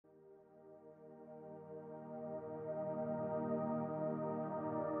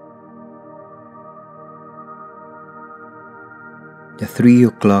The 3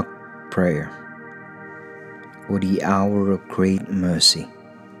 o'clock prayer, or the hour of great mercy.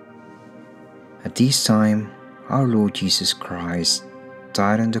 At this time, our Lord Jesus Christ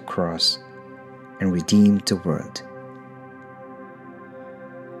died on the cross and redeemed the world.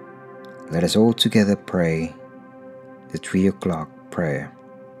 Let us all together pray the 3 o'clock prayer.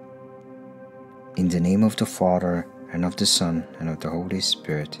 In the name of the Father, and of the Son, and of the Holy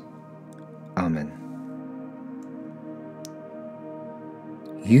Spirit. Amen.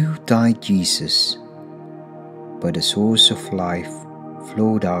 You died, Jesus, but the source of life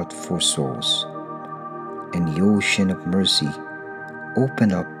flowed out for souls, and the ocean of mercy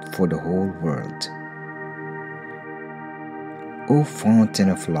opened up for the whole world. O fountain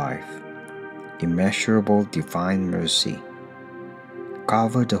of life, immeasurable divine mercy,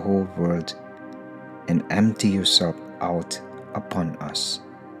 cover the whole world and empty yourself out upon us.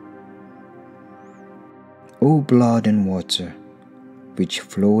 O blood and water, which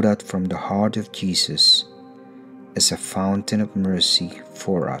flowed out from the heart of Jesus as a fountain of mercy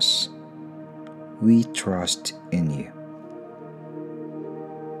for us, we trust in you.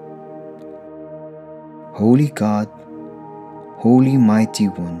 Holy God, Holy Mighty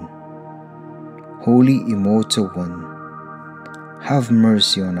One, Holy Immortal One, have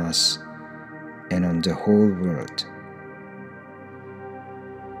mercy on us and on the whole world.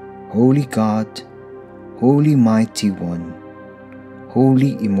 Holy God, Holy Mighty One,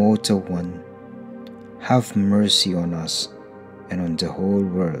 Holy Immortal One, have mercy on us and on the whole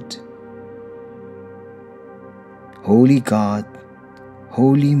world. Holy God,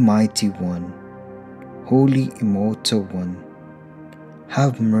 Holy Mighty One, Holy Immortal One,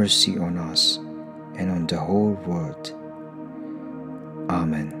 have mercy on us and on the whole world.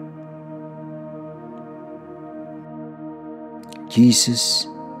 Amen. Jesus,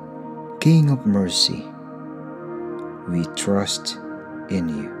 King of mercy, we trust in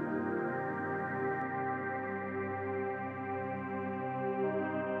you.